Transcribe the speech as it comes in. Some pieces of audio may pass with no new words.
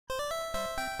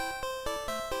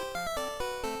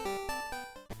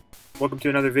welcome to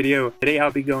another video. Today I'll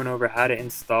be going over how to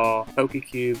install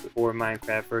Pokecube for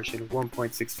Minecraft version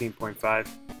 1.16.5.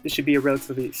 This should be a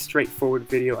relatively straightforward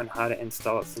video on how to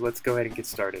install it, so let's go ahead and get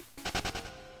started.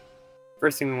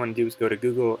 First thing we want to do is go to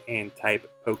Google and type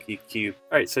Pokecube.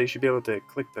 Alright, so you should be able to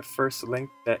click the first link.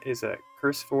 That is a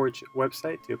CurseForge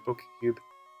website to a Pokecube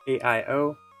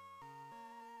AIO.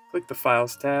 Click the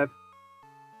Files tab.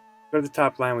 Go to the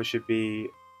top line, which should be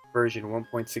version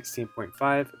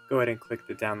 1.16.5. Go ahead and click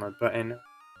the download button.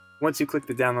 Once you click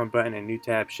the download button, a new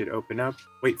tab should open up.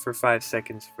 Wait for 5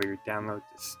 seconds for your download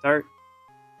to start.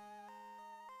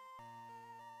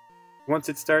 Once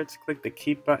it starts, click the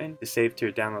Keep button to save to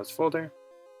your downloads folder.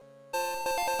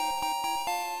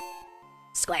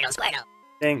 Squirtle.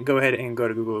 Then go ahead and go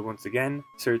to Google once again.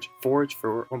 Search Forge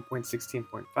for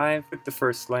 1.16.5. Click the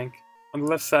first link. On the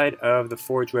left side of the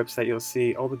Forge website, you'll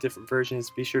see all the different versions.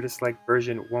 Be sure to select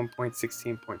version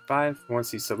 1.16.5.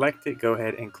 Once you select it, go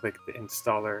ahead and click the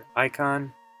installer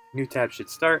icon. New tab should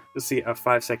start. You'll see a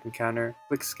 5-second counter.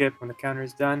 Click skip when the counter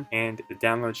is done and the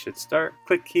download should start.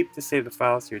 Click keep to save the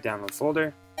files to your download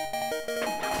folder.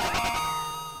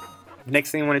 The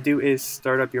next thing you want to do is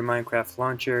start up your Minecraft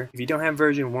launcher. If you don't have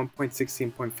version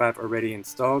 1.16.5 already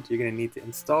installed, you're going to need to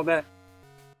install that.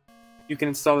 You can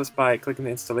install this by clicking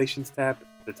the Installations tab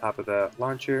at the top of the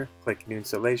launcher. Click New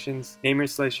Installations. Name your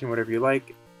installation whatever you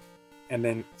like, and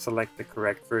then select the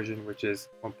correct version, which is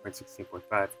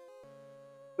 1.16.5.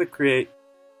 Click Create.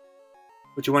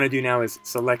 What you want to do now is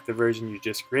select the version you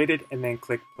just created, and then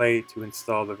click Play to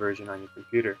install the version on your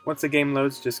computer. Once the game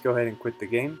loads, just go ahead and quit the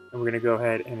game, and we're going to go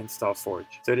ahead and install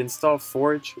Forge. So to install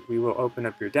Forge, we will open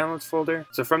up your Downloads folder.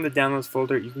 So from the Downloads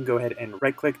folder, you can go ahead and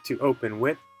right-click to open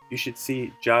with. You should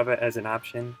see Java as an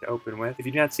option to open with. If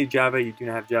you do not see Java, you do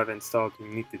not have Java installed, you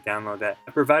need to download that.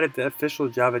 I provided the official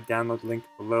Java download link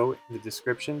below in the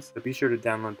description, so be sure to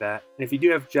download that. And if you do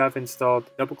have Java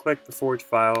installed, double click the Forge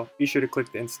file, be sure to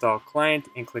click the install client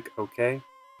and click OK.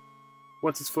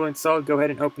 Once it's fully installed, go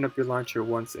ahead and open up your launcher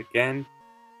once again.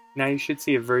 Now you should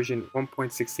see a version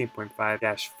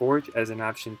 1.16.5-Forge as an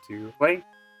option to play.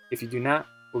 If you do not,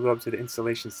 we'll go up to the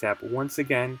Installations tab once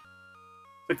again.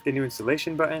 Click the New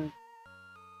Installation button,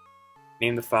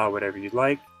 name the file whatever you'd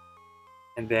like,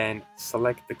 and then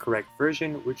select the correct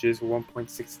version, which is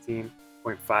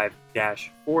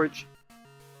 1.16.5-Forge.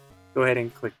 Go ahead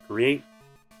and click Create.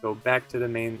 Go back to the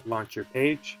main launcher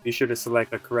page. Be sure to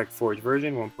select the correct Forge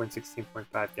version,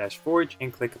 1.16.5-Forge,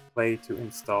 and click Play to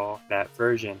install that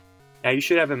version. Now you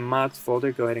should have a mods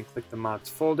folder. Go ahead and click the mods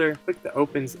folder. Click the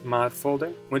opens mod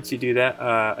folder. Once you do that,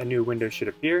 a new window should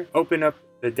appear. Open up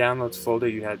the downloads folder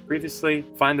you had previously,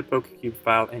 find the Pokecube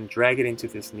file and drag it into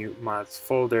this new mods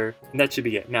folder, and that should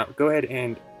be it. Now go ahead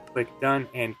and click done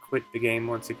and quit the game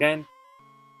once again.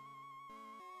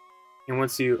 And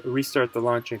once you restart the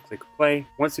launcher and click play,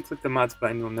 once you click the mods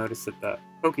button, you'll notice that the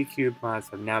Pokecube mods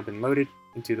have now been loaded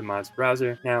into the mods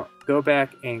browser. Now go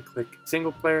back and click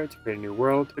single player to create a new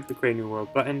world. Click the create new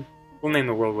world button. We'll name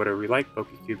the world whatever we like,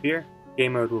 Pokecube here.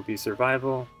 Game mode will be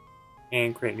survival,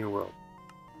 and create new world.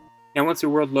 Now once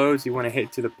your world loads, you want to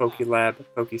head to the PokeLab,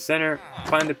 Poke Center,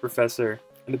 find the professor,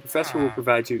 and the professor will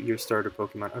provide you your starter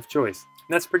Pokemon of choice.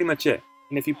 And that's pretty much it.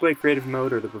 And if you play creative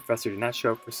mode or the professor did not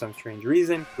show up for some strange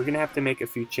reason, we're going to have to make a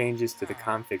few changes to the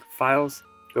config files.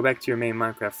 Go back to your main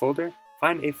Minecraft folder,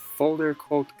 find a folder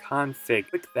called config.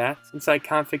 Click that. Inside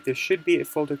config, there should be a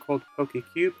folder called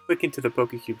Pokecube. Click into the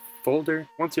Pokecube folder.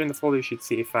 Once you're in the folder, you should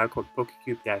see a file called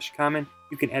Pokecube-common.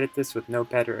 You can edit this with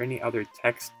Notepad or any other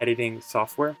text editing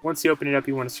software. Once you open it up,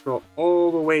 you want to scroll all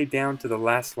the way down to the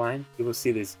last line. You will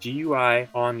see this GUI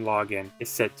on login is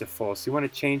set to false. You want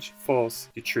to change false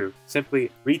to true.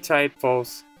 Simply retype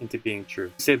false into being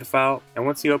true. Save the file, and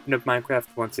once you open up Minecraft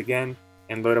once again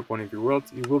and load up one of your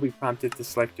worlds, you will be prompted to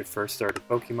select your first starter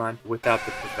Pokemon without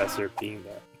the professor being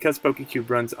there. Because Pokecube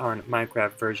runs on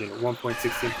Minecraft version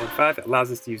 1.16.5, it allows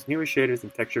us to use newer shaders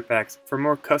and texture packs. For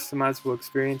more customizable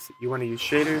experience, you want to use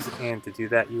shaders, and to do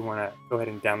that, you want to go ahead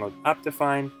and download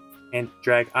Optifine and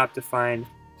drag Optifine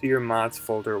to your mods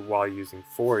folder while using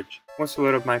Forge. Once you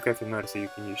load up Minecraft, you'll notice that you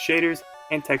can use shaders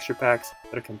and texture packs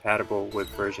that are compatible with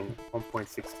version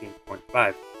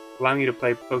 1.16.5. allowing you to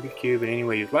play Pokecube in any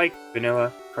way you'd like,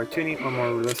 vanilla, cartoony, or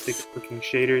more realistic looking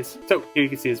shaders. So here you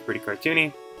can see it's pretty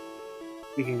cartoony.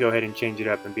 We can go ahead and change it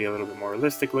up and be a little bit more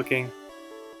realistic looking.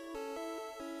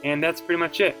 And that's pretty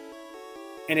much it.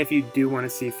 And if you do want to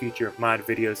see future mod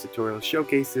videos, tutorials,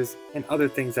 showcases, and other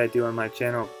things I do on my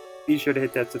channel, be sure to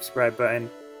hit that subscribe button,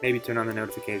 maybe turn on the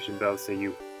notification bell so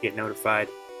you get notified.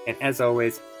 And as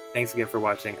always, thanks again for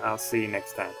watching. I'll see you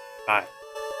next time. Bye.